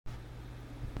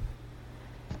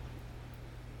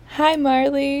Hi,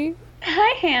 Marli.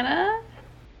 Hi, Hannah.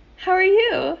 How are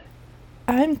you?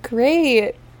 I'm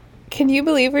great. Can you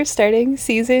believe we're starting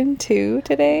season 2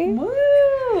 today?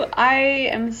 Woo! I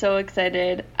am so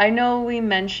excited. I know we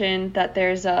mentioned that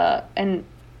there's an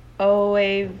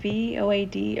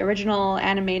OAD, original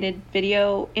animated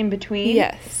video in between,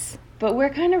 Yes. but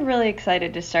we're kind of really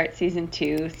excited to start season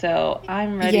 2, so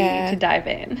I'm ready to Yeah. dive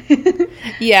in.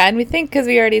 Yeah, and we think because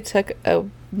we already took a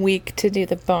week to do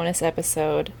the bonus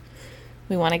episode,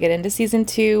 we want to get into season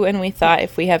 2, and we thought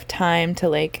if we have time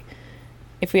to,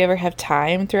 if we ever have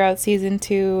time throughout season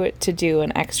 2 to do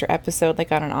an extra episode,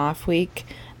 like on an off week,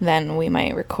 then we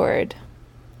might record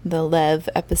the Lev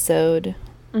episode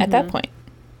at that point.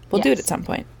 We'll do it at some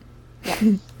point.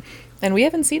 Yes. And we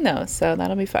haven't seen those, so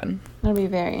that'll be fun. That'll be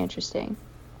very interesting.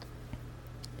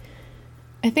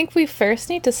 I think we first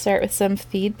need to start with some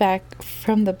feedback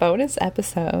from the bonus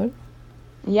episode.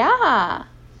 Yeah.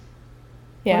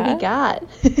 Yeah? What do we got?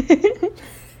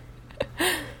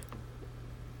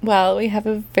 Well, we have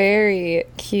a very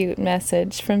cute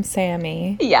message from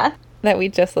Sammy. Yeah. That we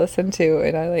just listened to,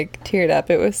 and I, teared up.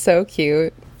 It was so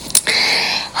cute.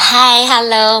 Hi,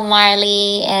 hello,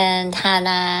 Marli and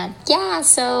Hannah. Yeah,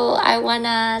 so I want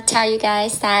to tell you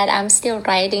guys that I'm still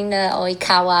writing the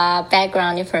Ukiwasha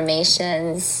background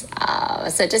informations.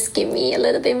 So just give me a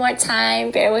little bit more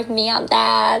time. Bear with me on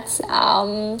that.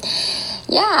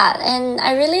 Yeah, and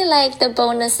I really like the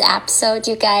bonus episode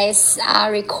you guys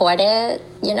recorded.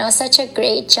 Such a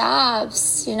great job,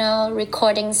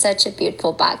 recording such a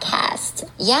beautiful podcast.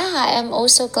 Yeah, I'm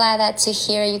also glad that to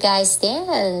hear you guys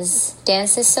dance.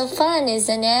 Dance is so fun,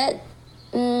 isn't it?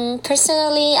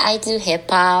 Personally, I do hip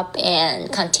hop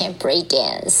and contemporary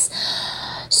dance.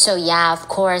 So yeah, of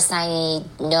course, I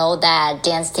know that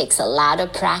dance takes a lot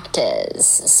of practice.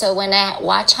 So when I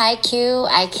watch Haikyuu,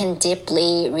 I can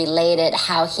deeply relate it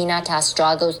how Hinata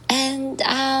struggles. And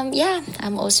yeah,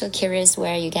 I'm also curious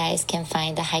where you guys can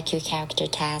find the Haikyuu character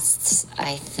tests.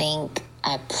 I think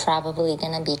I'm probably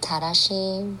gonna be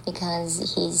Tadashi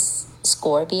because he's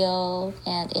Scorpio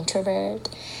and introvert.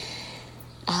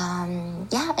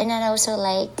 Yeah, and then I also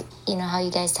like, how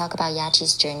you guys talk about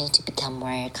Yachi's journey to become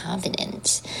more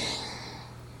confident.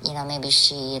 Maybe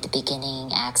she at the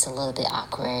beginning acts a little bit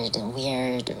awkward and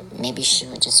weird. Maybe she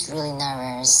was just really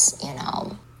nervous,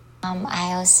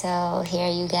 I also hear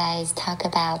you guys talk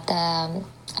about the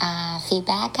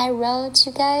feedback I wrote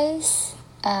you guys.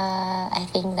 I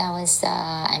think that was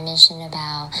I mentioned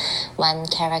about one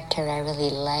character I really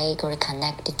like or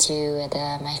connected to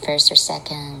at my first or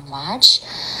second watch.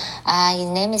 His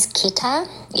name is Kita.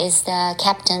 He's the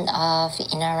captain of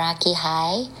Inaraki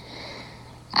High.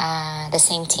 The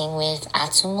same team with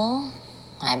Atsumo,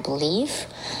 I believe.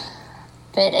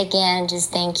 But again,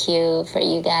 just thank you for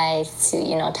you guys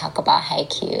to, talk about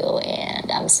Haikyuu.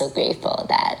 And I'm so grateful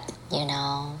that,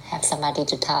 have somebody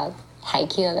to talk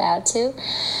Haikyuu about too.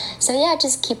 So yeah,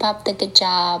 just keep up the good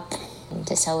job. I'm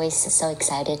just always so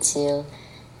excited to,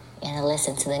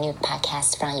 listen to the new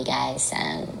podcast from you guys.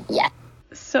 And yeah.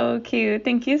 So cute.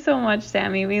 Thank you so much,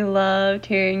 Sammy. We loved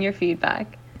hearing your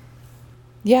feedback.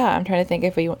 Yeah, I'm trying to think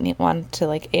if we want to,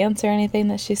 answer anything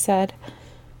that she said.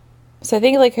 So I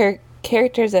think, her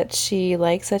characters that she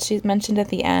likes that she's mentioned at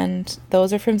the end,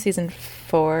 those are from season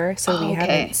 4, so we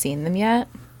haven't seen them yet.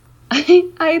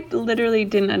 I literally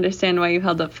didn't understand why you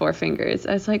held up 4 fingers.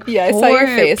 I was like, yeah, I saw your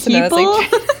face, people? And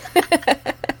I was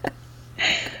like...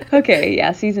 Okay,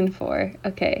 yeah, season 4.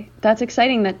 Okay. That's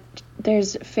exciting that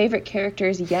there's favorite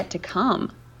characters yet to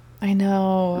come. I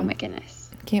know. Oh my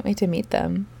goodness. Can't wait to meet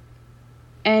them.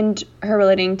 And her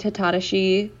relating to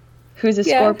Tadashi, who's a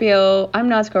Scorpio. I'm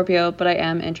not Scorpio, but I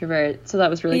am introvert, so that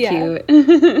was really cute.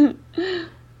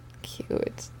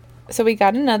 Cute. So we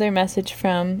got another message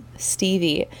from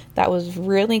Stevie that was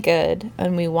really good,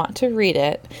 and we want to read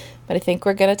it, but I think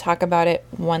we're going to talk about it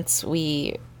once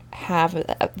we have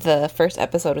the first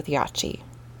episode with Yachi.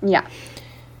 Yeah.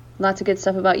 Lots of good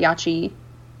stuff about Yachi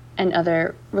and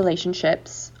other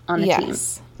relationships on the team.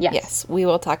 Yes, we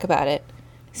will talk about it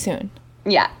soon.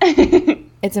 Yeah.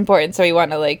 It's important, so we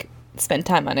want to, spend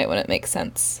time on it when it makes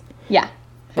sense. Yeah.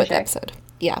 With the episode.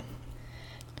 Yeah.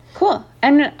 Cool.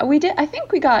 And I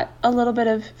think we got a little bit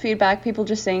of feedback, people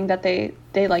just saying that they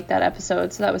liked that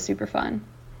episode, so that was super fun.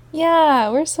 Yeah,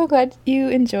 we're so glad you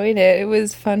enjoyed it. It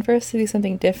was fun for us to do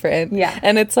something different. Yeah.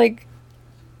 And it's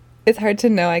it's hard to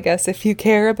know, I guess, if you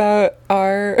care about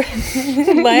our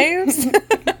lives.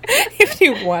 If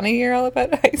you want to hear all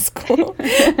about high school.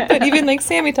 But even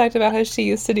Sammy talked about how she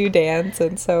used to do dance,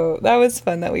 and so that was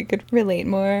fun that we could relate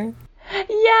more. Yeah,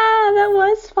 that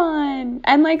was fun.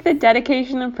 And the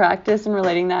dedication and practice and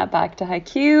relating that back to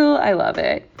Haikyuu, I love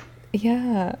it.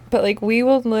 Yeah, but like we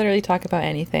will literally talk about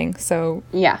anything. So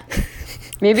yeah,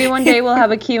 maybe one day we'll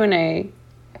have a Q&A.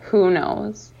 Who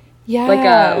knows? Yeah,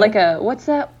 Like a what's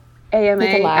that? AMA,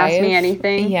 like a live. Ask Me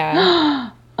Anything. Yeah.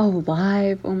 Oh,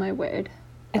 live. Oh my word.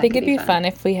 I think it'd be fun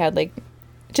if we had like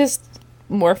just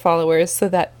more followers so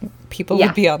that people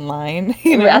would be online,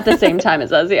 you know? At the same time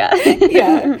as us, yeah.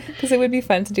 Yeah, because it would be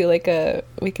fun to do like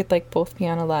we could like both be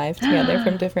on a live together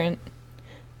from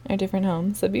our different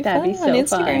homes. That'd be fun be so on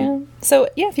Instagram. fun. So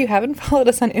yeah, if you haven't followed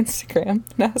us on Instagram,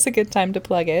 now's a good time to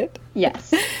plug it.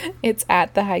 Yes. It's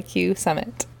at the Haiku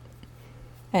Summit.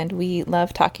 And we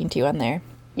love talking to you on there.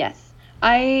 Yes.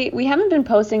 We haven't been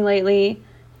posting lately.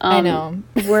 I know.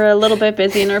 We're a little bit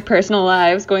busy in our personal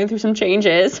lives, going through some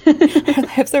changes. Our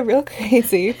lives are real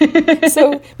crazy.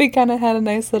 So we kind of had a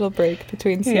nice little break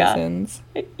between seasons.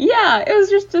 Yeah, it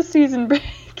was just a season break.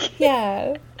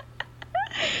 Yeah.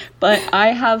 But I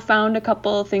have found a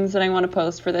couple of things that I want to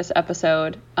post for this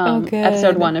episode. Good.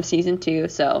 Episode 1 of season 2,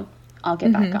 so I'll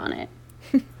get back on it.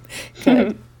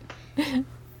 Good.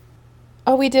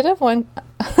 Oh, we did have one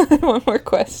more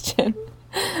question.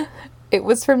 It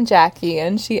was from Jackie,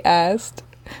 and she asked,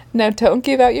 now don't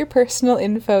give out your personal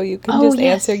info, you can just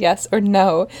answer yes or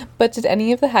no, but did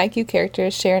any of the Haiku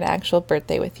characters share an actual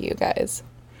birthday with you guys?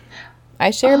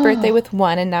 I share a birthday with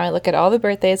one, and now I look at all the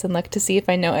birthdays and look to see if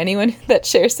I know anyone that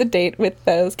shares a date with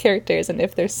those characters and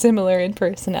if they're similar in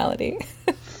personality.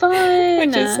 Fun!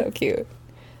 Which is so cute.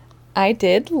 I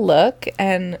did look,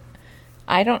 and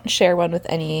I don't share one with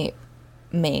any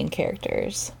main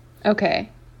characters. Okay.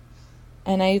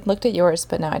 And I looked at yours,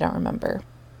 but now I don't remember.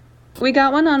 We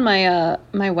got one on my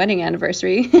my wedding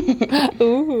anniversary.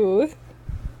 Ooh.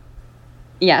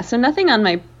 Yeah, so nothing on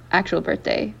my actual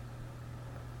birthday.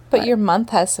 But your month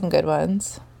has some good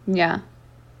ones. Yeah.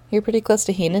 You're pretty close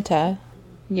to Hinata.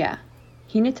 Yeah.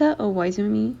 Hinata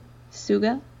Owaizumi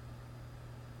Suga.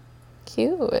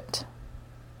 Cute.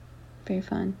 Very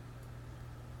fun.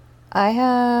 I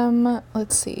am,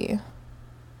 let's see.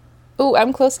 Ooh,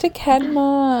 I'm close to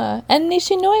Kenma and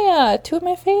Nishinoya, two of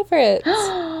my favorites.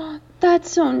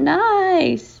 That's so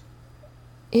nice.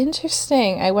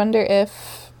 Interesting. I wonder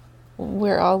if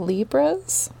we're all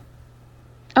Libras?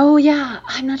 Oh, yeah.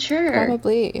 I'm not sure.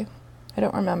 Probably. I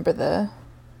don't remember the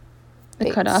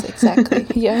cutoff. Exactly.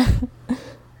 Yeah.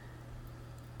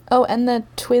 Oh, and the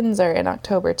twins are in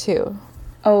October, too.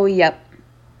 Oh, yep.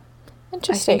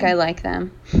 Interesting. I think I like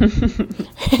them.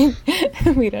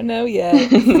 We don't know yet.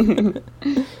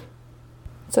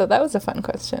 So that was a fun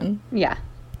question. Yeah.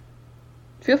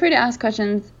 Feel free to ask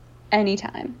questions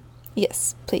anytime.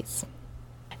 Yes, please.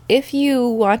 If you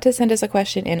want to send us a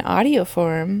question in audio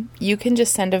form, you can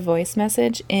just send a voice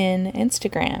message in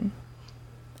Instagram,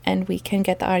 and we can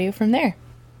get the audio from there.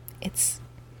 It's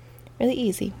really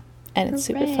easy, and it's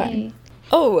super fun.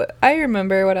 Oh, I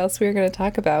remember what else we were going to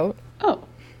talk about. Oh.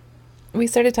 We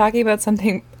started talking about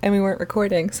something, and we weren't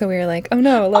recording, so we were like, oh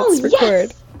no, let's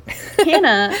record. Yes!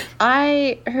 Hannah,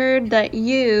 I heard that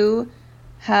you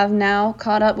have now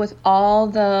caught up with all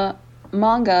the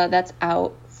manga that's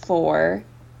out for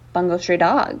Bungo Stray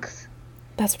Dogs.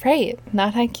 That's right.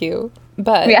 Not Haikyuu,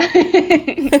 but...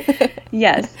 Yeah.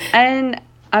 Yes. And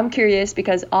I'm curious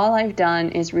because all I've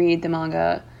done is read the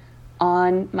manga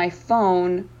on my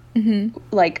phone,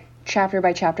 like, chapter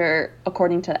by chapter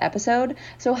according to the episode.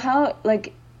 So how,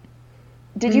 like,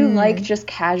 did you like just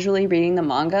casually reading the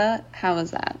manga? How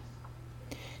was that?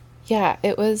 Yeah,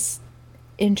 it was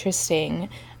interesting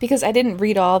because I didn't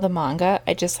read all the manga.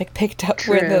 I just like picked up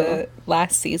where the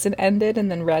last season ended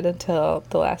and then read until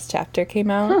the last chapter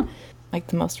came out, like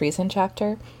the most recent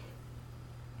chapter.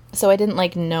 So I didn't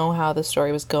like know how the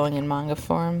story was going in manga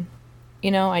form.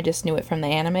 You know, I just knew it from the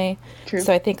anime. True.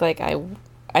 So I think like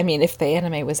I mean, if the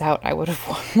anime was out, I would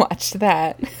have watched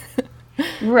that.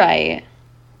 Right.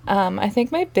 I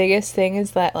think my biggest thing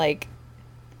is that like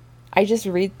I just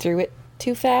read through it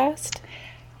too fast.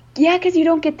 Yeah, because you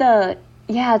don't get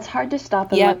it's hard to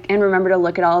stop and look and remember to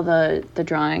look at all the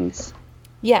drawings.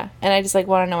 Yeah, and I just like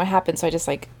want to know what happened, so I just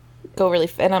like go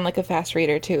and I'm like a fast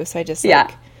reader too, so I just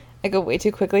like I go way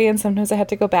too quickly, and sometimes I have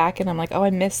to go back and I'm like, oh, I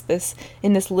missed this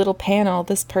in this little panel.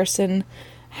 This person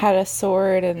had a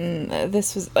sword, and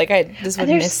this was like this would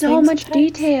miss. There's so much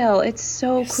detail. It's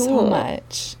so cool. So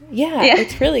much. Yeah,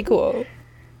 it's really cool.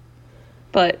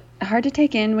 But hard to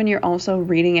take in when you're also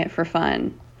reading it for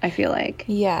fun, I feel like.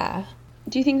 Yeah.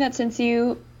 Do you think that since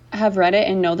you have read it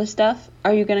and know the stuff,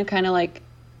 are you going to kind of like,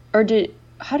 or did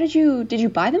you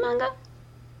buy the manga?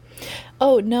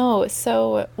 Oh, no.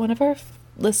 So one of our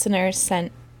listeners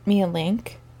sent me a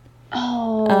link.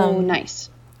 Oh, nice.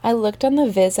 I looked on the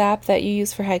Viz app that you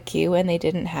use for Haikyuu, and they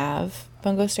didn't have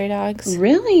Bungo Stray Dogs.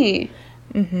 Really?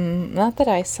 Mm-hmm. Not that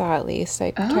I saw, at least.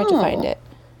 I tried to Oh. find it.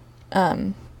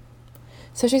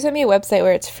 So she sent me a website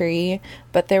where it's free,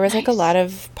 but there was like a Nice. lot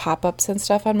of pop-ups and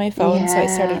stuff on my phone, so I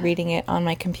Yeah. started reading it on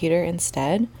my computer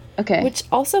instead. Okay. Which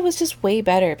also was just way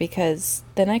better because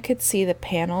then I could see the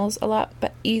panels a lot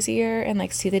easier and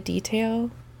like see the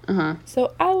detail. Uh-huh.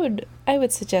 So I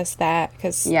would suggest that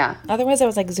because Yeah. otherwise I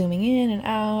was like zooming in and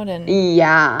out and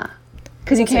Yeah.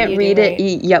 Because you That's what can't you read do, it.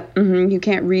 right? Yep. You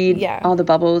can't read Yeah. all the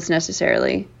bubbles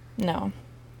necessarily. no.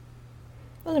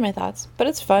 Those are my thoughts. But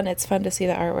it's fun. It's fun to see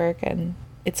the artwork and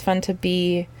it's fun to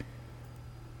be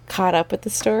caught up with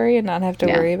the story and not have to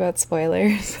Yeah. worry about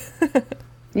spoilers.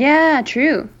 Yeah,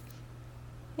 true.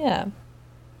 Yeah.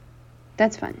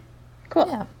 That's fun. Cool.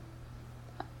 Yeah.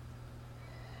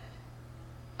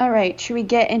 All right. Should we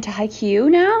get into Haikyuu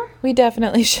now? We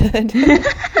definitely should.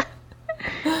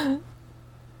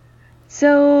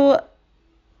 So,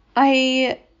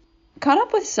 I caught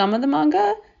up with some of the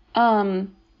manga.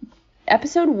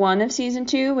 Episode 1 of season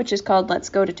 2, which is called Let's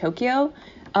Go to Tokyo,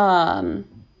 kind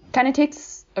of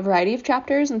takes a variety of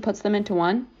chapters and puts them into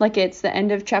one. Like, it's the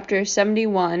end of chapter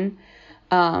 71,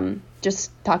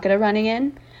 just Takeda running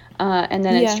in, and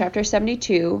then it's Yeah. chapter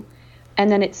 72,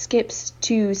 and then it skips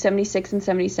to 76 and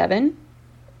 77.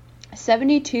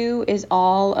 72 is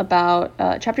all about,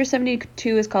 chapter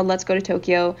 72 is called Let's Go to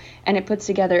Tokyo, and it puts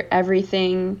together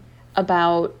everything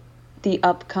about the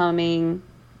upcoming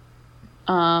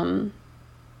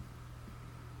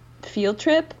field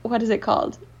trip. What is it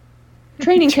called?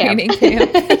 Training camp. Training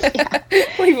camp.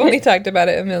 We've only talked about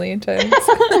it a million times.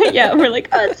 Yeah, we're like,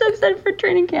 oh, it's so excited for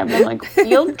training camp. And I'm like,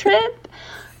 field trip?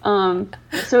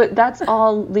 So that's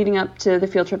all leading up to the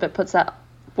field trip. It puts that,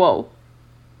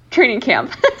 training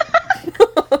camp.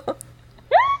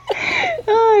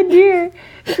 Oh dear,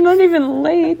 it's not even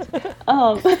late.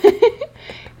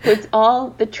 Puts all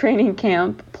the training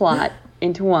camp plot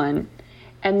into one,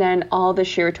 and then all the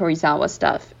Shiro Torizawa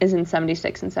stuff is in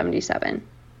 76 and 77.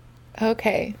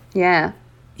 Okay. Yeah.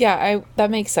 Yeah,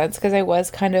 that makes sense because I was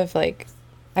kind of like,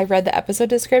 I read the episode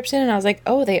description and I was like,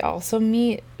 oh, they also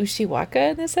meet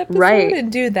Ushiwaka in this episode Right.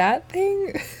 and do that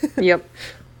thing? Yep.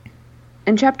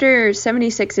 And chapter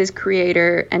 76 is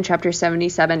creator, and chapter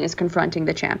 77 is confronting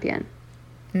the champion.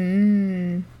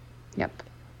 Yep.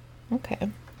 Okay.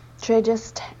 Should I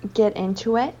just get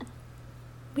into it?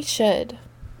 We should.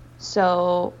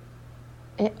 So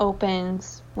it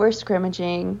opens, we're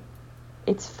scrimmaging.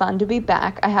 It's fun to be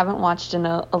back. I haven't watched in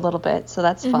a little bit, so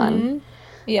that's fun.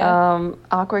 Yeah.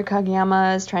 Awkward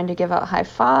Kageyama is trying to give out high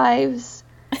fives.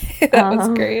 That was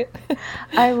great.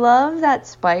 I love that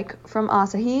spike from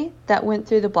Asahi that went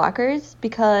through the blockers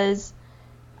because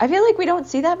I feel like we don't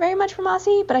see that very much from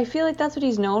Asahi, but I feel like that's what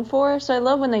he's known for. So I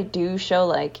love when they do show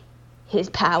like his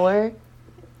power.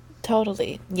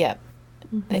 Totally. Yep.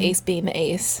 The ace being the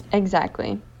ace.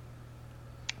 Exactly.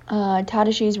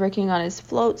 Tadashi's working on his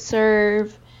float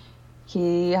serve.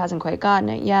 He hasn't quite gotten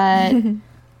it yet.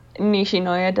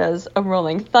 Nishinoya does a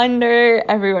rolling thunder.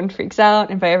 Everyone freaks out.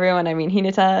 And by everyone, I mean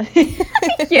Hinata.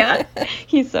 Yeah.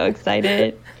 He's so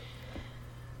excited.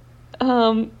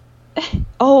 Oh,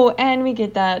 and we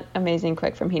get that amazing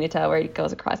quick from Hinata where he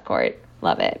goes across court.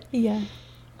 Love it. Yeah.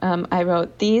 I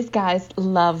wrote, these guys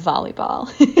love volleyball.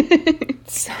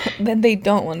 So, then they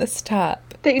don't want to stop.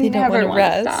 They don't never wanna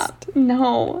want to stop.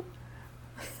 No.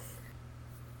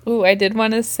 Ooh, I did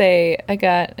want to say I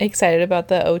got excited about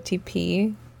the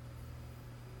OTP.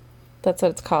 That's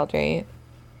what it's called, right?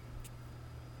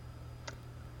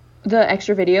 The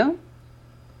extra video?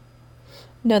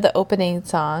 No, the opening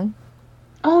song.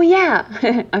 Oh, yeah.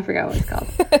 I forgot what it's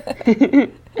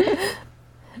called.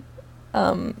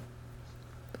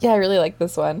 Yeah, I really like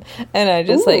this one. And I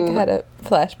just like Ooh. had a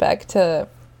flashback to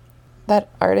that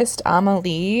artist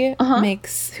Amelie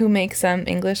who makes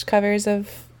English covers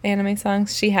of anime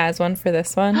songs. She has one for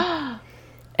this one.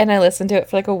 And I listened to it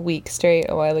for like a week straight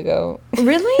a while ago.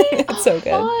 Really? It's so good.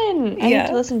 Fun. I Yeah. need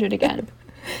to listen to it again.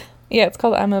 Yeah, it's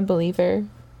called I'm a Believer.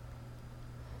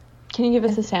 Can you give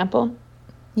us a sample?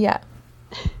 Yeah.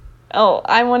 Oh,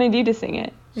 I wanted you to sing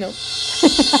it. Nope.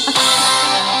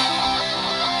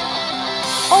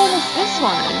 Oh, it's this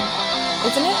one.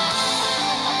 Isn't it?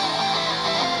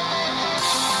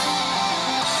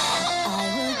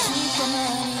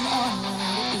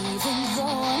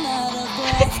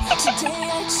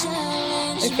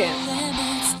 I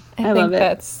can't. I love think it.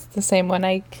 that's the same one.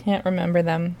 I can't remember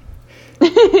them.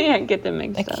 Yeah, get them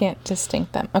mixed I up. can't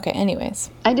distinct them. Okay,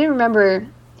 anyways. I do remember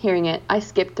hearing it. I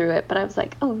skipped through it, but I was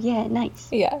like, oh, yeah, nice.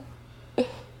 Yeah.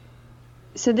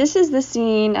 So this is the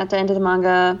scene at the end of the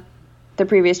manga the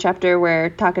previous chapter where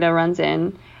Takeda runs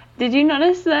in, did you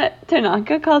notice that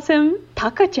Tanaka calls him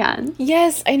Taka-chan?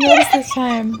 Yes, I noticed this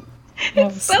time. That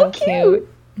was so cute.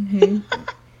 Mm-hmm.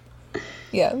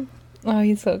 Yeah. Oh,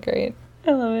 he's so great.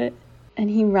 I love it. And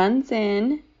he runs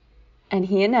in and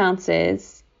he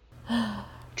announces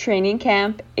training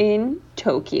camp in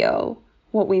Tokyo.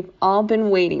 What we've all been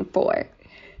waiting for.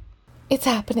 It's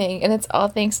happening, and it's all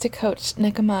thanks to Coach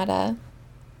Nakamata.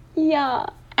 Yeah.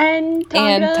 And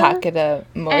Takeda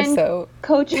more and so.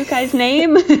 Coach Yukai's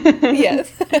name.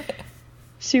 Yes.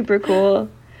 Super cool.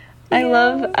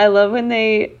 Yeah. I love when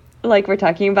they we're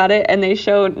talking about it and they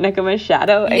show Nekama's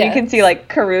shadow and you can see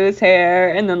Karu's hair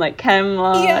and then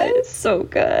Kenma. Yes. It's so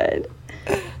good.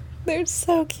 They're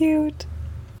so cute.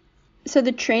 So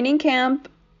the training camp,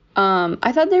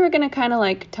 I thought they were going to kind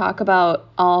of talk about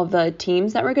all the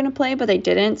teams that were going to play, but they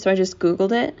didn't, so I just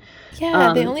Googled it.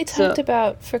 Yeah, they only talked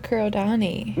about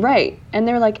Fukurodani. Right. And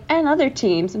they were and other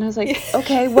teams. And I was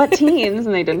okay, what teams?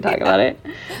 And they didn't talk about it.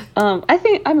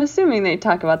 I'm assuming they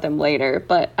talk about them later,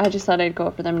 but I just thought I'd go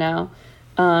over them now.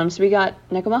 So we got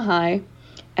Nekoma High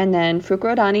and then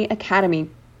Fukurodani Academy,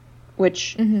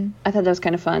 which I thought that was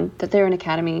kind of fun, that they're an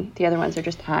academy. The other ones are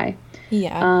just high.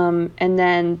 Yeah. And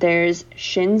then there's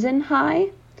Shinzen High,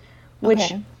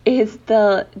 which is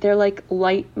they're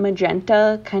light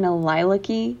magenta, kind of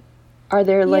lilac-y. Are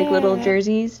there little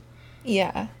jerseys?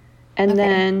 Yeah. And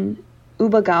then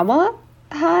Ubagawa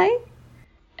High.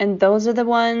 And those are the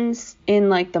ones in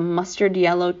the mustard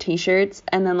yellow t-shirts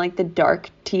and then the dark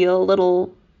teal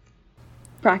little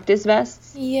practice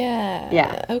vests. Yeah.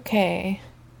 Yeah. Okay.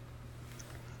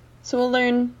 So we'll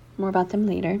learn more about them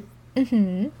later.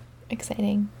 Mm-hmm.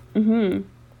 Exciting. Mm-hmm.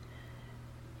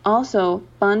 Also,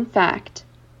 fun fact.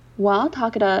 While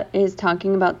Takeda is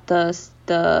talking about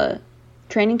the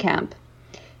training camp,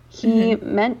 in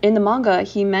the manga,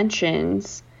 he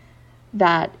mentions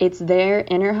that it's their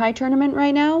inner high tournament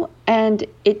right now, and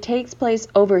it takes place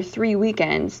over 3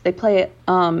 weekends. They play it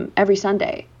every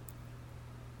Sunday.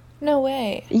 No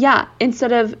way. Yeah,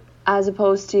 as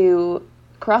opposed to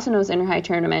Karasunos inner high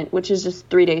tournament, which is just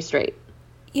 3 days straight.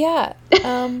 Yeah,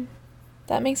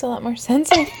 that makes a lot more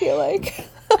sense, I feel like.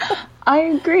 I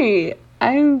agree.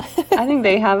 I think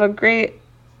they have a great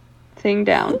thing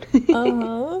down.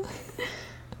 Uh-huh.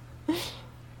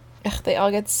 Ugh, they all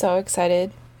get so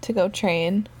excited to go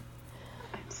train.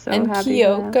 I'm so and happy.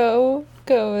 Kyoko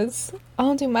goes,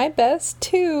 I'll do my best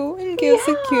too, and gives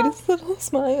the cutest little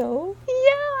smile.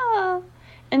 Yeah.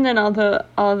 And then all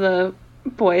the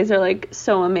boys are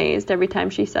so amazed every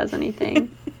time she says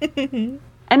anything.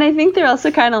 And I think they're also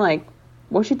kind of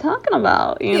what's she talking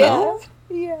about, you know?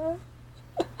 Yeah.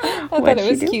 I thought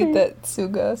it was cute that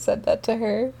Suga said that to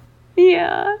her.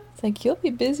 Yeah. It's you'll be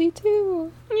busy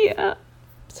too. Yeah.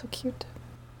 So cute.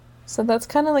 So that's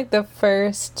kind of the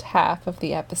first half of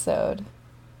the episode.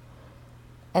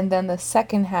 And then the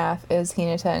second half is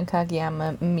Hinata and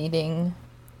Kageyama meeting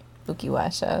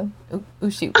Ukiwasha.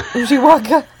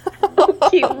 Ushiwaka.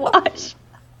 Ukiwasha.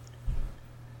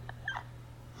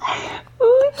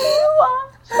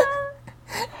 Ukiwasha.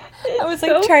 I was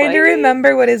trying to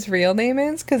remember what his real name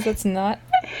is, because that's not...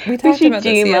 We talked about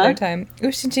this the other time.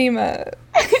 Ushijima.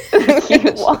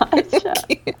 Ukiwasha.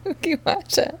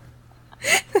 Ukiwasha.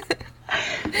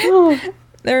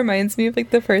 That reminds me of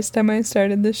the first time I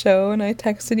started the show and I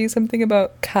texted you something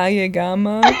about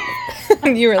Kayagama.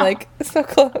 And you were so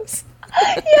close.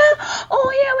 Yeah.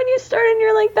 Oh yeah, when you started and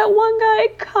you're that one guy,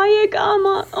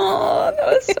 Kayagama. Oh, that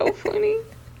was so funny.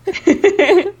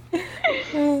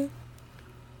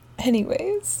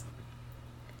 Anyways.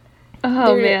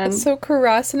 Oh, man. So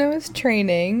Karasuno is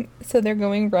training, so they're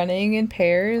going running in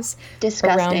pairs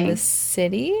around the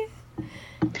city.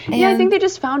 Yeah, I think they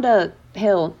just found a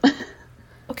hill.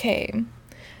 Okay.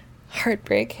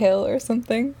 Heartbreak Hill or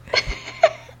something.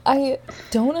 I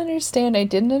don't understand. I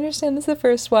didn't understand this the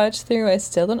first watch through. I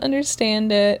still don't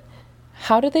understand it.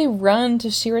 How do they run to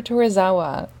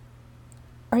Shiratorizawa?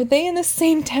 Are they in the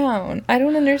same town? I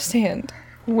don't understand.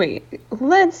 Wait,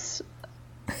 let's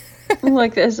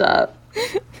look this up.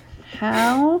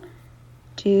 How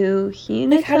do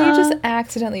Hinata... how do you just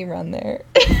accidentally run there?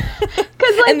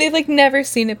 And they've never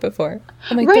seen it before.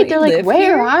 I'm right, they're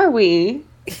where are we?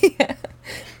 Yeah.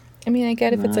 I mean, I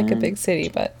get if it's a big city,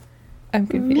 but I'm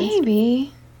confused.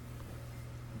 Maybe.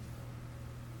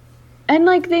 And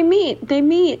they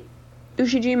meet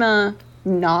Ushijima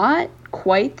not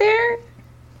quite there,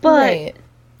 but... Right.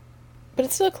 But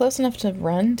it's still close enough to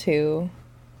run to.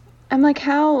 I'm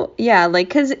how... Yeah,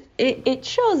 because it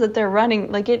shows that they're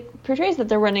running... it portrays that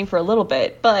they're running for a little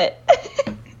bit, but...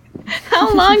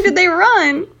 How long did they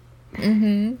run?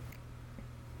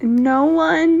 Mm-hmm. No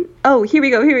one... Oh, here we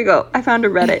go. I found a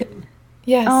Reddit.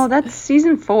 Yes. Oh, that's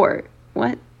season 4.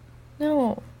 What?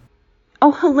 No.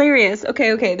 Oh, hilarious.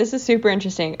 Okay. This is super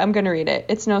interesting. I'm going to read it.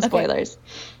 It's no spoilers.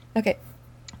 Okay.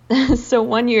 So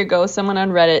 1 year ago, someone on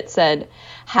Reddit said,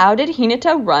 "How did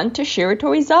Hinata run to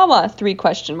Shiratorizawa?" 3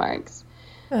 question marks.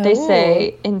 They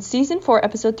say, in season 4,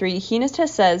 episode 3, Hinata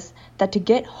says that to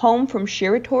get home from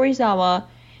Shiratorizawa,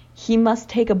 he must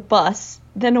take a bus,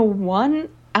 then a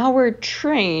 1-hour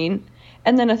train,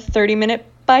 and then a 30-minute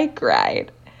bike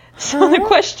ride. So the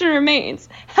question remains,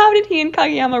 how did he and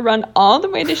Kageyama run all the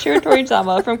way to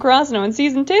Shiratorizawa from Karasuno in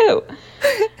season 2?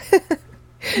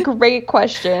 Great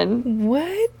question.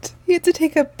 What? He had to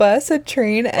take a bus, a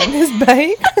train, and his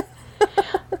bike?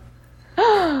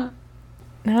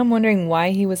 Now I'm wondering why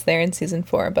he was there in season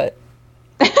 4, but...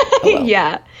 Oh well.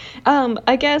 Yeah.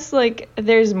 I guess, like,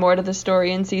 there's more to the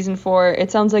story in season 4.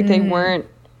 It sounds like they weren't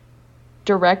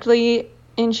directly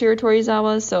in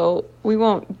Shiratorizawa, so we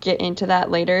won't get into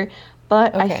that later.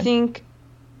 But I think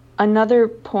another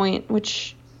point,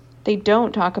 which they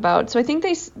don't talk about... So I think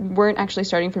they weren't actually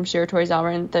starting from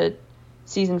Shiratorizawa in the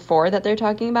season 4 that they're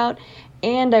talking about.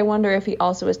 And I wonder if he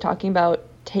also was talking about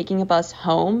taking a bus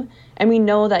home. And we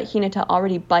know that Hinata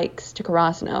already bikes to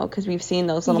Karasuno because we've seen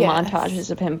those little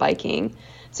montages of him biking.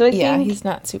 So I think he's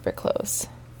not super close.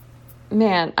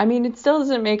 Man, I mean, it still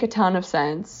doesn't make a ton of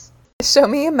sense. Show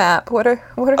me a map. What are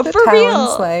the for towns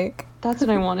real? like? That's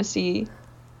what I want to see.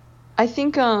 I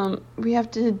think we have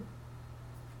to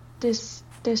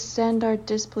descend our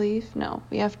disbelief. No,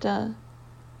 we have to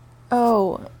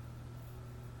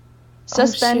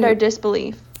suspend our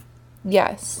disbelief.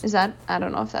 Yes. Is that? I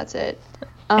don't know if that's it.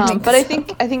 I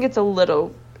think it's a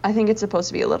little. I think it's supposed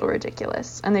to be a little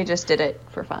ridiculous, and they just did it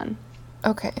for fun.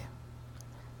 Okay.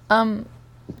 One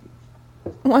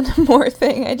more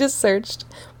thing. I just searched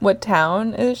what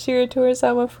town is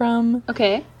Shiratorizawa from.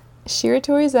 Okay.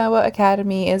 Shiratorizawa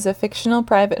Academy is a fictional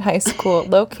private high school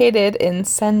located in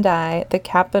Sendai, the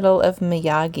capital of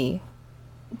Miyagi.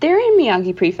 They're in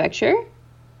Miyagi Prefecture,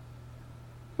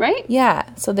 right?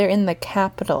 Yeah, so they're in the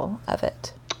capital of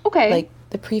it. Okay. Like,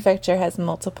 the prefecture has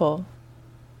multiple.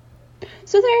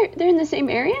 So they're in the same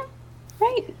area,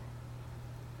 right?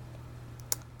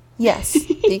 Yes,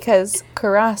 because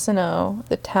Karasuno,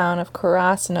 the town of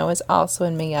Karasuno, is also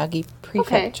in Miyagi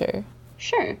Prefecture. Okay.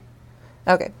 Sure.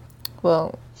 Okay,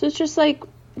 well... So it's just like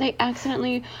they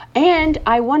accidentally... And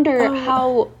I wonder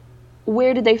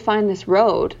where did they find this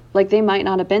road? Like, they might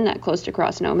not have been that close to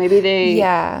Karasuno. Maybe they...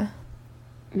 Yeah.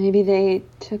 Maybe they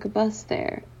took a bus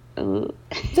there.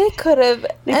 They could have.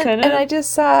 And I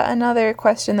just saw another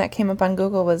question that came up on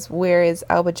Google was, where is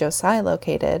Aoba Josai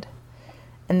located?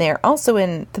 And they're also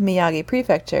in the Miyagi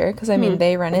Prefecture, because, I mean,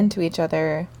 they run into each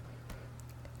other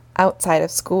outside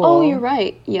of school. Oh, you're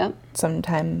right. Yep.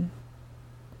 Sometime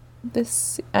I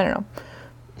don't know.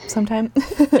 Sometime.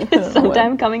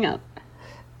 Sometime coming up.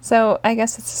 So I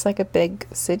guess it's just like a big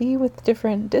city with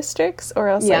different districts, or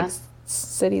else like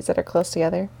cities that are close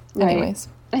together. Right. Anyways.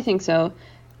 I think so.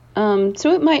 So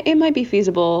it might be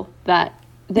feasible that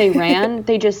they ran.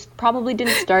 They just probably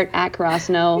didn't start at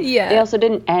Karasuno. Yeah. They also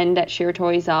didn't end at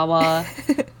Shiratorizawa.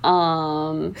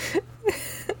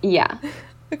 Yeah.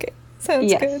 Okay.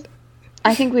 Sounds good.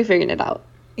 I think we figured it out.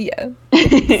 Yeah.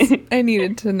 I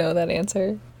needed to know that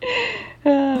answer.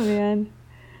 Oh, man.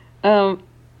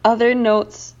 Other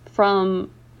notes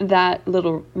from that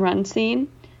little run scene.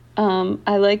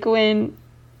 I like when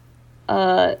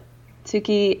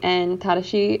Tsuki and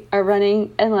Tadashi are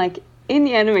running, and like in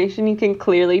the animation you can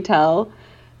clearly tell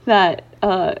that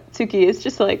Tsuki is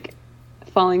just like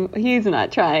falling. He's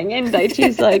not trying, and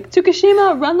Daichi's like,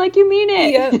 Tsukishima, run like you mean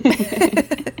it.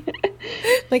 Yep.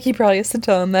 Like he probably has to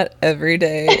tell him that every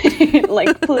day.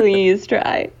 Like, please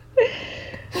try.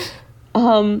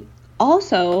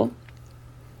 Also,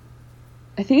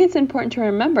 I think it's important to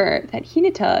remember that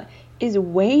Hinata is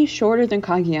way shorter than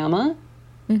Kageyama.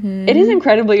 Mm-hmm. It is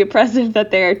incredibly impressive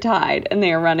that they are tied and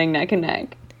they are running neck and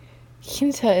neck.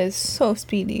 Hinata is so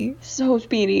speedy. So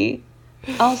speedy.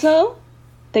 Also,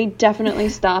 they definitely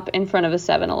stop in front of a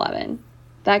 7-Eleven.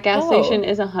 That gas station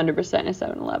is 100% a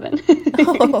 7-Eleven.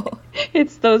 Oh.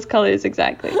 It's those colors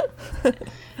exactly.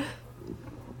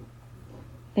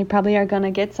 They probably are gonna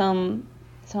get some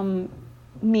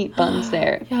meat buns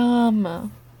there.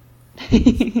 Yum.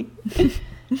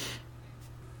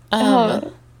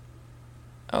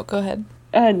 Oh, go ahead.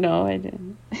 No, I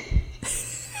didn't.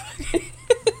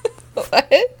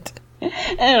 What?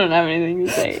 I don't have anything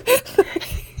to say.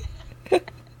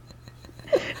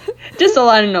 Just a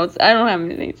lot of notes. I don't have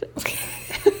anything to say.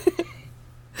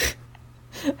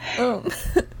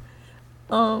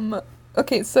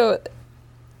 Okay, so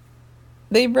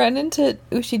they run into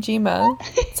Ushijima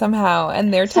somehow,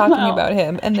 and they're talking about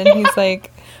him, and then he's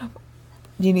like,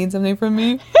 "Do you need something from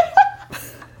me?"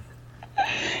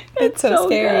 It's so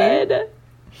scary. Good.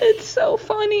 It's so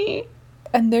funny.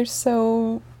 And they're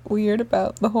so weird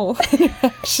about the whole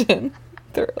interaction.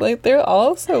 They're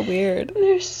all so weird.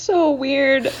 They're so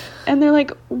weird. And they're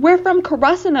like, "We're from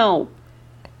Karasuno.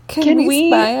 Can we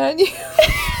spy on you?"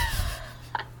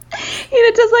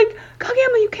 Hinata's like,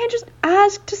 "Kageyama, you can't just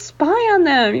ask to spy on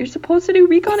them. You're supposed to do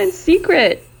recon in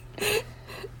secret."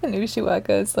 And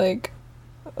Ushiwaka is like,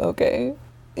 "Okay.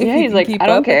 Yeah, he's like, "I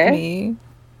don't care." Me,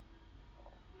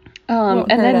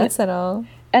 won't and hurt then us at all.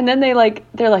 And then they're like,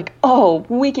 "Oh,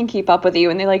 we can keep up with you,"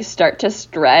 and they like start to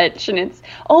stretch, and it's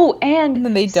and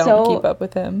then they don't keep up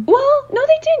with him. Well, no,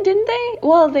 they didn't they?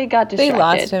 Well, they got distracted. They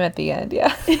lost him at the end,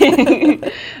 yeah.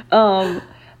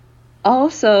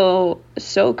 Also,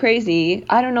 so crazy.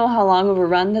 I don't know how long of a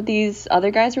run that these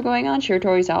other guys were going on,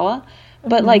 Shiratorizawa,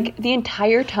 but like the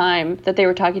entire time that they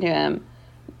were talking to him,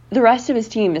 the rest of his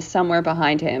team is somewhere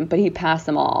behind him, but he passed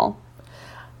them all.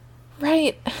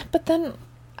 Right, but then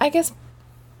I guess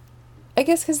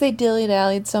because they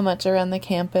dilly-dallied so much around the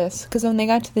campus, because when they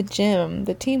got to the gym,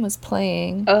 the team was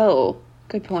playing. Oh,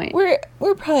 good point. We're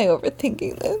probably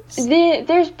overthinking this.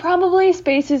 There's probably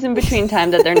spaces in between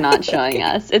time that they're not showing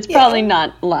us. It's probably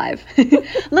not live.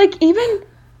 Like, even,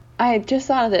 I just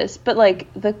thought of this, but like,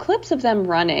 the clips of them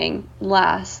running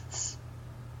lasts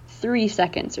 3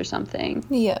 seconds or something.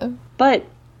 Yeah. But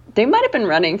they might have been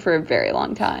running for a very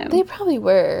long time. They probably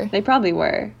were.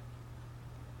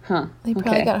 Huh. They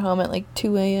probably got home at like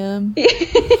 2 a.m.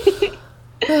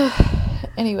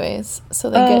 Anyways, so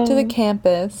they get to the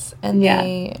campus and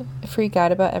they freak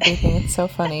out about everything. It's so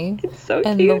funny. It's so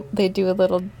and cute. They do a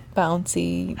little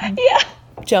bouncy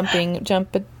jump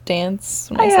a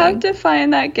dance. I have to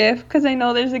find that GIF because I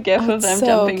know there's a GIF of them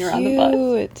jumping around the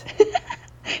bus.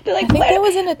 They're like, I think that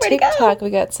was in a TikTok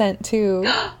we got sent too.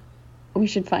 We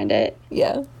should find it.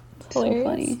 Yeah. It's so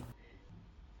funny.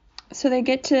 So they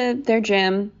get to their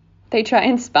gym. They try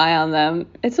and spy on them.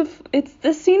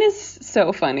 The scene is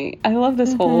so funny. I love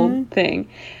this whole thing.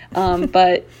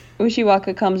 But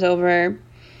Ushiwaka comes over,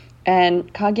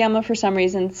 and Kageyama for some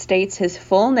reason states his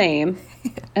full name,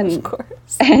 and of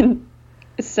course, and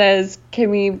says, "Can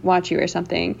we watch you?" or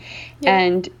something. Yeah.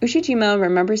 And Ushijima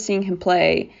remembers seeing him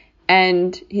play,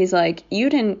 and he's like, "You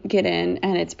didn't get in,"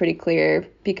 and it's pretty clear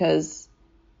because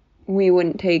we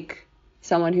wouldn't take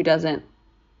someone who doesn't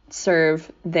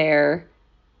serve their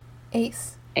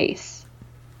ace.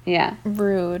 Yeah.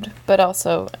 Rude, but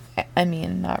also, I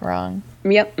mean, not wrong.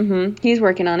 Yep. He's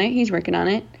working on it.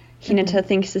 Hinata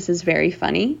thinks this is very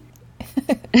funny.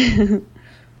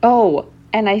 Oh,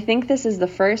 and I think this is the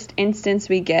first instance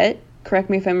we get, correct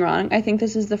me if I'm wrong, I think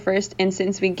this is the first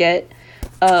instance we get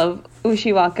of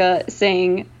Ushiwaka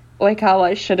saying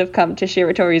Oikawa should have come to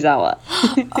Shiratorizawa.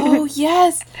 Oh,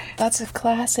 yes! That's a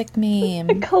classic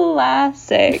meme.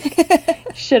 Classic.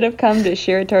 Should have come to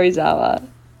Shiratorizawa.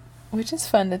 Which is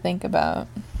fun to think about.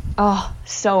 Oh,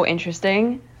 so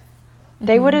interesting.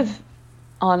 They would have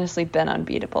honestly been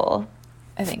unbeatable.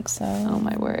 I think so. Oh,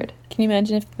 my word. Can you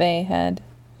imagine if they had...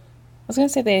 I was going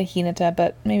to say they had Hinata,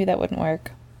 but maybe that wouldn't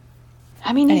work.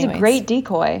 I mean, he's a great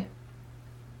decoy.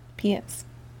 P.S.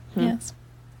 Yes.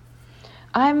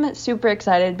 I'm super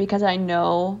excited because I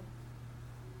know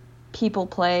people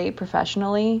play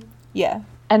professionally. Yeah.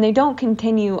 And they don't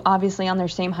continue, obviously, on their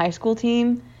same high school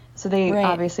team. So they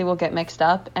obviously will get mixed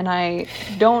up. And I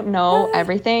don't know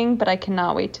everything, but I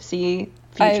cannot wait to see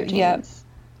future teams.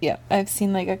 Yeah. I've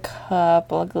seen like a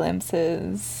couple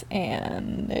glimpses,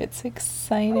 and it's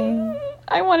exciting.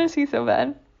 I want to see so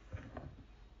bad.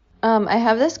 I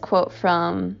have this quote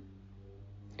from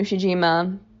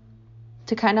Ushijima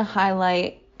to kind of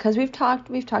highlight, because we've talked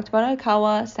about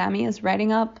Oikawa. Sammy is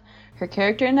writing up her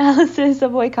character analysis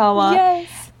of Oikawa.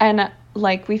 Yes. And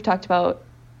like we've talked about,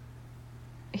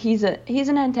 he's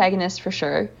an antagonist for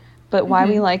sure, but why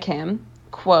we like him,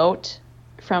 quote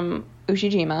from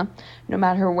Ushijima, "No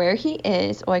matter where he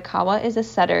is, Oikawa is a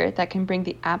setter that can bring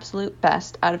the absolute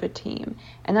best out of a team,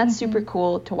 and that's super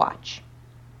cool to watch."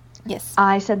 Yes.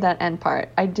 I said that end part.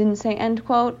 I didn't say end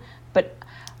quote, but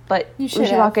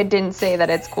Ushiwaka didn't say that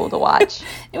it's cool to watch.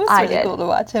 It was really cool to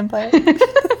watch him play.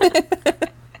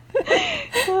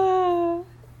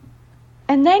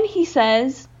 And then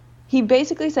he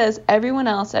basically says everyone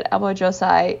else at Elbow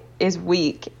Josai is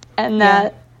weak, and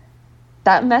that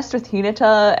messed with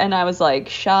Hinata, and I was like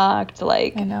shocked.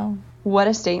 Like, I know, what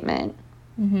a statement.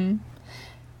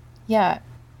 Yeah,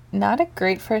 not a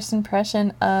great first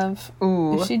impression of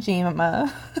Ushijima.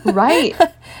 Right.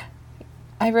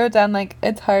 I wrote down, like,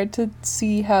 it's hard to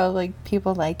see how, like,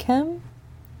 people like him.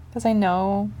 Because I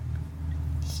know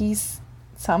he's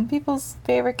some people's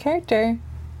favorite character.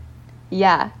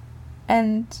 Yeah.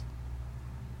 And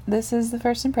this is the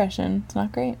first impression. It's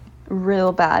not great.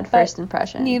 Real bad first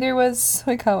impression. Neither was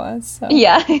Ukiwasha, so.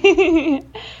 Yeah.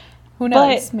 Who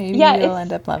knows? Maybe you'll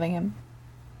end up loving him.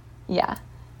 Yeah.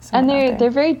 Someone And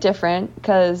they're very different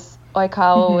because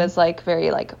Oikawa was, like,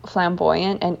 very, like,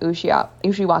 flamboyant, and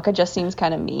Ushiwaka just seems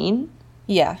kind of mean.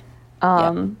 Yeah.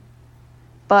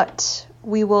 But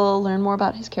we will learn more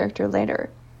about his character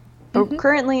later. But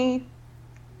currently,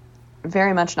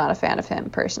 very much not a fan of him,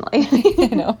 personally. I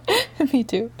know. Me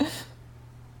too. Do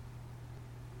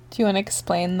you want to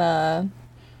explain the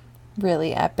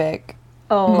really epic moment?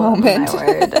 Oh, my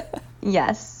word.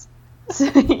 Yes.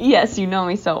 Yes, you know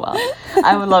me so well.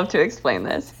 I would love to explain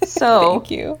this. So, thank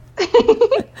you.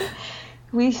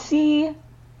 We see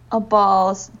a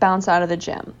ball bounce out of the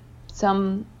gym.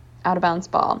 Some out-of-bounds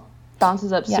ball.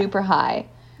 Bounces up super high.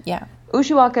 Yeah.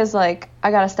 Ushiwaka's like,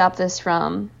 I gotta stop this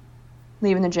from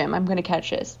leaving the gym. I'm gonna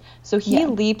catch this. So he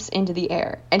leaps into the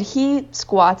air. And he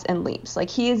squats and leaps. Like,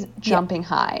 he is jumping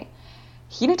high.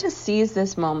 Hinata sees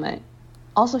this moment.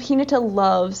 Also, Hinata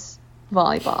loves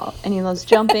volleyball. And he loves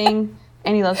jumping.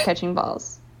 And he loves catching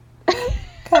balls.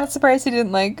 Kind of surprised he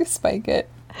didn't, like, spike it.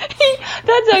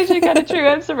 That's actually kind of true.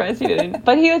 I'm surprised he didn't.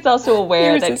 But he was also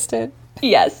aware he resisted.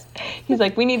 Yes. He's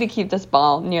like, we need to keep this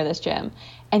ball near this gym.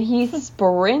 And he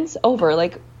sprints over.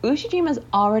 Like, Ushijima's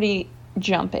already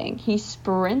jumping. He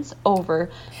sprints over,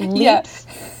 leaps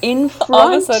in front.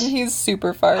 All of a sudden, he's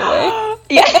super far away.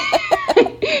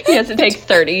 He has to take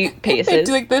 30 paces.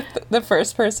 Do, like, the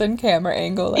first-person camera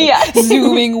angle, like,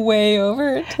 zooming way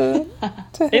over to him.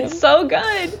 It's so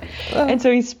good. And so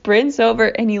he sprints over,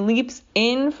 and he leaps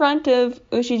in front of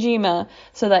Ushijima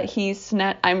so that he's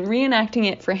I'm reenacting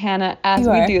it for Hannah as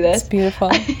we do this. It's beautiful.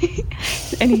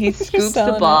 And he scoops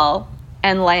the ball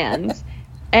and lands.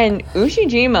 And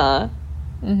Ushijima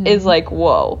is like,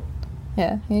 whoa.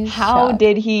 Yeah. How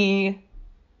did he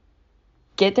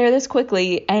get there this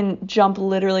quickly and jump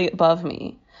literally above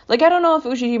me? Like, I don't know if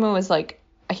Ushijima was like,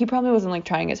 he probably wasn't like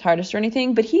trying his hardest or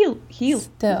anything, but he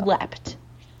leapt.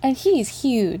 And he's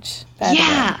huge.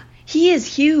 Yeah, he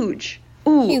is huge.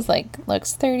 Ooh. He's like,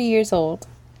 looks 30 years old.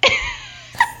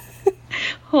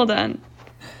 Hold on.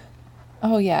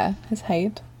 Oh yeah, his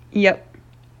height. Yep.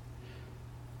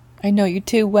 I know you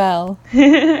too well.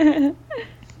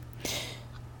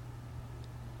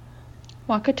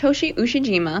 Wakatoshi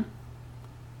Ushijima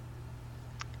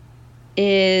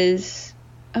is...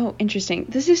 Oh, interesting.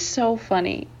 This is so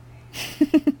funny.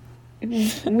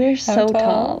 We're so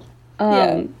tall.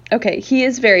 Okay, he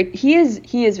is very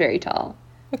tall.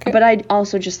 Okay. But I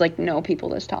also just, like, know people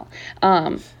this tall.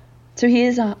 So he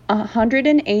is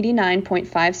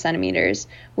 189.5 centimeters,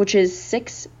 which is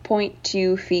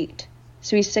 6.2 feet.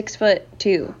 So he's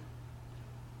 6'2".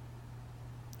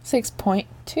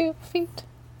 6.2 feet?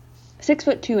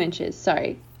 6'2" inches,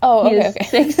 sorry. Oh, okay, okay.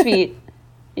 6 feet.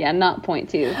 Yeah, not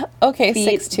 0.2. Okay,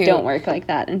 feet 6'2". Don't work like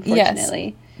that,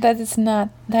 unfortunately. Yes, that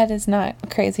is not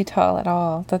crazy tall at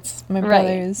all. That's my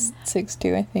brother's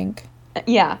 6'2", I think.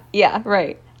 Yeah,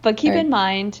 right. But keep in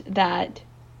mind that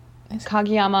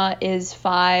Kageyama is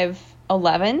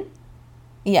 5'11".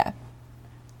 Yeah.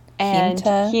 And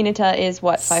Hinata is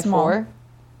what, 5'4"?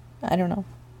 I don't know.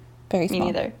 Very small. Me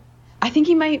neither. I think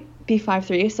he might be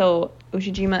 5'3", so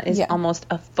Ushijima is almost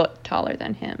a foot taller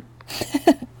than him.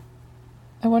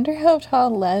 I wonder how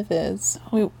tall Lev is.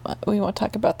 We won't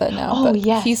talk about that now. Oh, but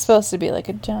yes. He's supposed to be like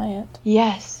a giant.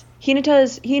 Yes.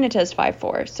 Hinata's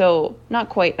 5'4", so not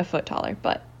quite a foot taller,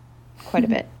 but quite a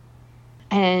bit.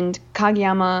 And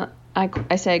Kageyama,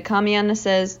 I said, Kageyama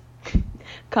says,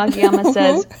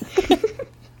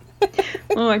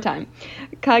 one more time.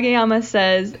 Kageyama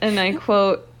says, and I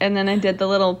quote, and then I did the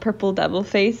little purple devil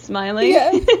face smiley.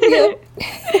 Yeah.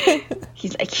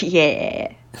 He's like,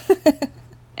 yeah.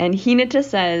 And Hinata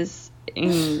says,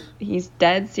 he's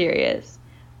dead serious,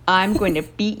 I'm going to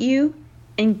beat you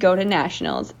and go to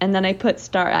nationals. And then I put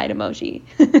star-eyed emoji.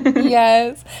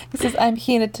 Yes. He says, I'm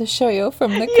Hinata Shoyo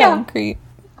from the concrete.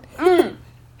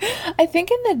 I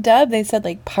think in the dub they said,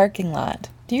 like, parking lot.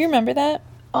 Do you remember that?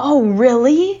 Oh,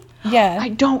 really? Yeah. I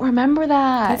don't remember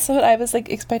that. That's what I was, like,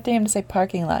 expecting him to say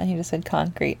parking lot, and he just said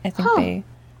concrete. I think they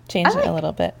changed it a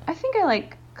little bit. I think I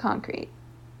like concrete.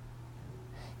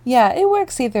 Yeah, it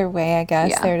works either way, I guess.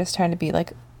 Yeah. They're just trying to be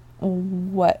like,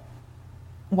 why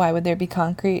would there be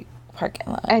concrete parking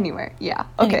lot? Anywhere, yeah.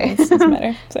 Okay. Anyways, doesn't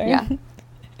matter. Sorry. Yeah.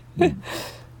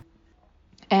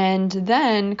 And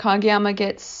then Kageyama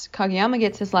gets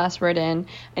his last word in,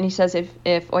 and he says if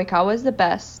Oikawa is the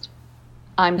best,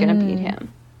 I'm gonna beat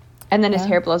him. And then his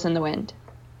hair blows in the wind.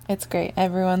 It's great.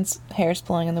 Everyone's hair is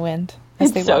blowing in the wind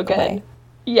as they walk away.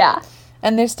 Yeah.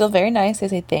 And they're still very nice. They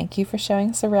say, thank you for showing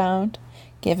us around.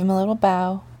 Give him a little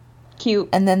bow. Cute.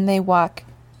 And then they walk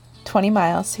 20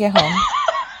 miles to get home.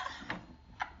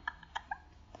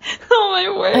 Oh, my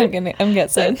word. I'm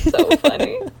guessing. That's so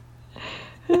funny.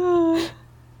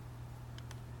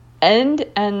 And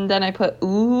then I put,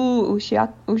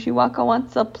 Ushiwaka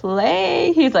wants to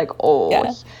play. He's like, oh,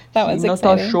 yeah, that was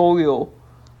exciting. Shoyo,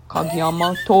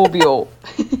 Kageyama Tobio.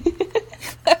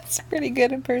 That's a pretty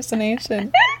good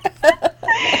impersonation.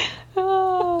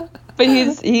 But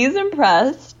he's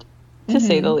impressed, to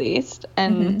say the least.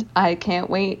 And I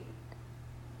can't wait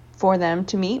for them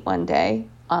to meet one day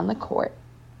on the court.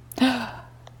 Yeah.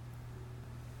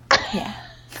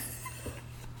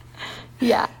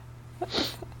 Yeah.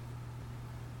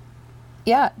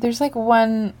 Yeah, there's like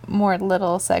one more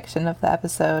little section of the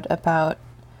episode about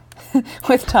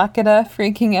with Takeda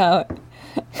freaking out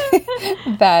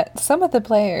that some of the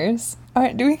players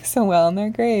aren't doing so well in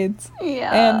their grades.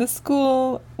 Yeah. And the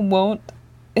school won't,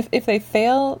 if they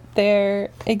fail their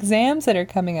exams that are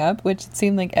coming up, which it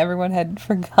seemed like everyone had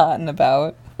forgotten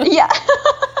about. Yeah.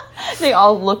 They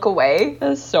all look away.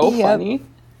 That's so funny.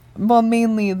 Well,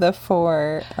 mainly the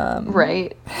four.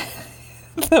 Right.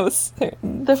 Those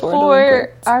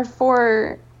our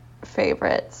four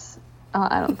favorites.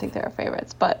 I don't think they're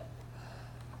favorites, but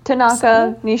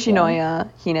Tanaka, Nishinoya,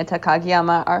 Hinata,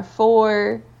 Kageyama are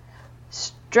four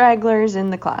stragglers in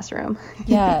the classroom.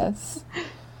 Yes.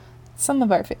 Some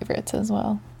of our favorites as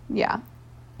well. Yeah.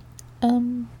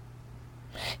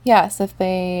 Yes, if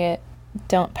they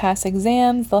don't pass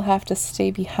exams, they'll have to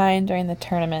stay behind during the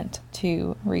tournament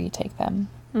to retake them.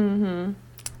 Mm-hmm.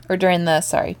 Or during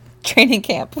the, training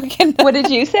camp. What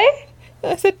did you say?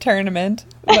 I said tournament.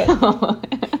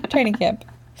 But training camp.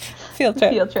 Field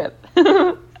trip.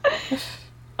 In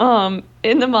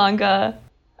the manga,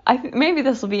 maybe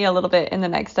this will be a little bit in the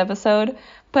next episode,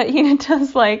 but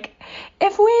Hinata's like,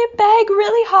 if we beg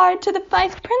really hard to the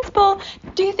vice principal,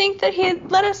 do you think that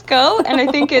he'd let us go? And I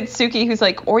think it's Suki who's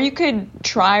like, or you could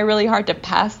try really hard to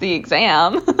pass the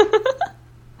exam.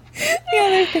 Yeah,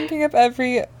 they're thinking of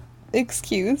every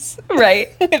excuse. Right.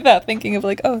 Without thinking of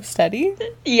like, oh, study?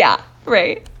 Yeah,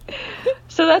 right.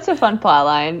 So that's a fun plot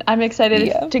line. I'm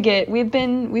excited to get, we've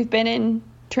been in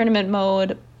tournament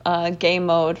mode, game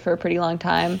mode for a pretty long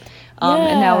time.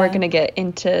 And now we're going to get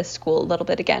into school a little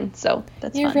bit again. So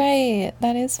that's fun. You're right.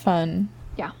 That is fun.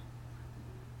 Yeah.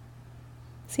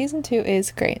 Season 2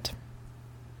 is great.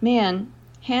 Man,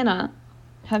 Hannah,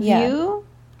 have you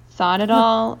thought at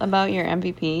all about your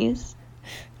MVPs?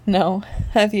 No.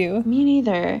 Have you? Me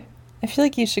neither. I feel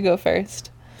like you should go first.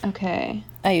 Okay.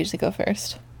 I usually go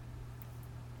first.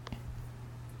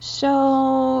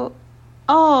 So,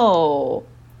 oh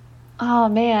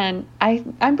man,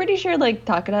 I'm pretty sure like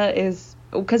Takeda is,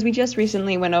 because we just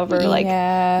recently went over like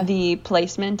the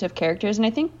placement of characters, and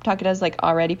I think Takeda's like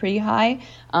already pretty high,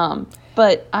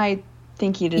 but I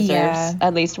think he deserves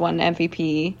at least one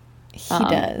MVP. He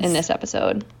does in this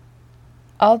episode.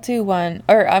 I'll do one,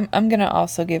 or I'm gonna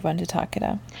also give one to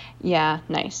Takeda. Yeah,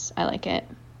 nice. I like it.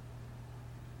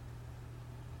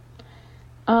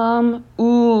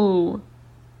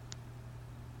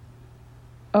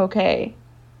 Okay.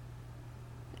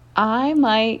 I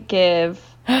might give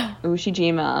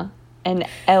Ushijima an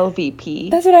LVP.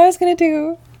 That's what I was gonna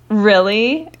do.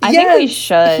 Really? I think we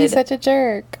should. He's such a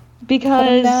jerk. Because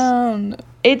put him down.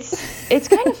 It's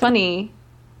kind of funny.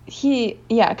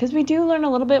 Because we do learn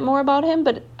a little bit more about him,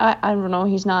 but I don't know,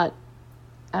 he's not,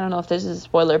 I don't know if this is a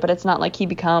spoiler, but it's not like he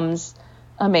becomes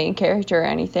a main character or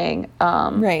anything.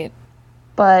 Right.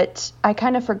 But I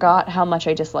kind of forgot how much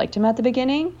I disliked him at the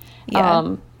beginning.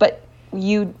 Yeah. But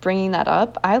you bringing that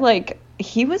up,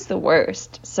 he was the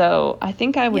worst. So I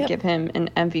think I would give him an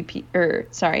MVP,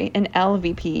 an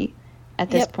LVP at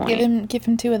this point. Give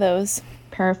him 2 of those.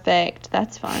 Perfect.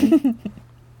 That's fun.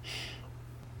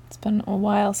 It's been a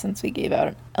while since we gave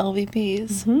out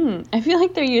LVPs. Mm-hmm. I feel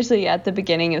like they're usually at the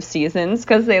beginning of seasons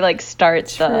because they like start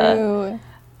the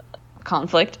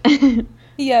conflict.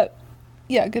 Yep.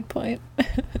 Yeah, good point.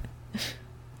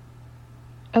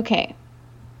 Okay.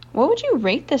 What would you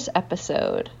rate this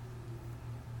episode?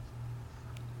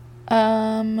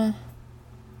 I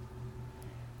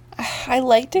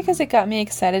liked it because it got me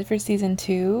excited for season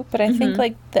 2, but I think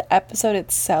like the episode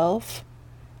itself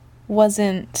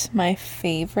wasn't my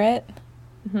favorite.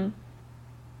 Mm-hmm.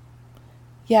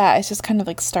 Yeah, it's just kind of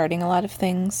like starting a lot of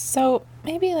things. So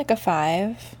maybe like a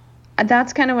 5.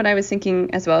 That's kind of what I was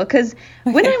thinking as well, because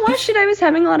when I watched it, I was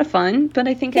having a lot of fun, but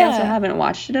I think I also haven't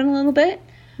watched it in a little bit.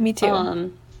 Me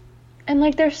too. And,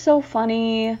 like, they're so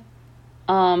funny.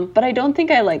 But I don't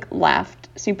think I, like, laughed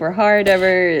super hard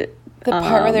ever. The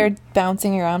part where they're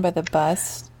bouncing around by the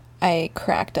bus, I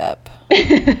cracked up.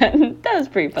 That was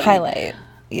pretty funny. Highlight.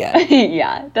 Yeah.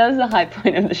 Yeah, that was the high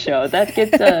point of the show. That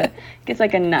gets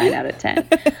like a 9 out of 10.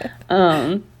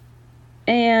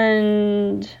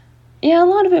 And yeah, a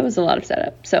lot of it was a lot of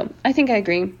setup. So I think I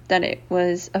agree that it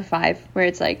was a 5, where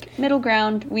it's like middle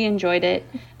ground. We enjoyed it,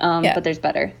 but there's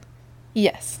better.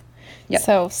 Yes. Yep.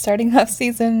 So starting off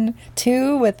season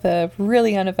 2 with a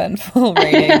really uneventful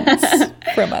ratings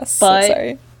from us. But so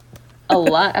sorry. A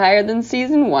lot higher than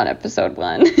season 1, episode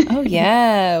 1. Oh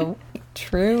yeah,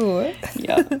 true.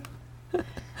 Yep.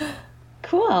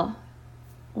 Cool.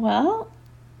 Well,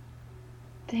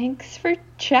 thanks for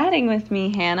chatting with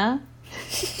me, Hannah.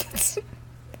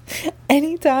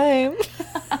 Anytime.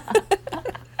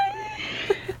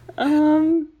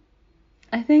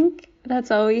 I think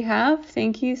that's all we have.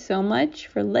 Thank you so much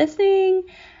for listening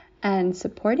and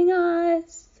supporting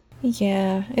us.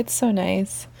 Yeah, it's so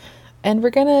nice. And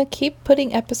we're gonna keep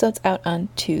putting episodes out on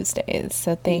Tuesdays.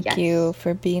 So thank you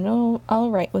for being all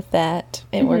right with that.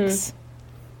 It works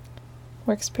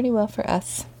pretty well for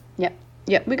us.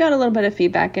 Yep. We got a little bit of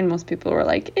feedback, and most people were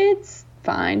like, "It's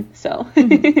fine." So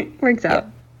works out.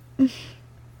 Yep.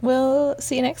 We'll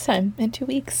see you next time in 2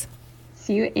 weeks.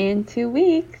 See you in 2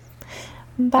 weeks.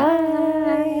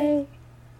 Bye.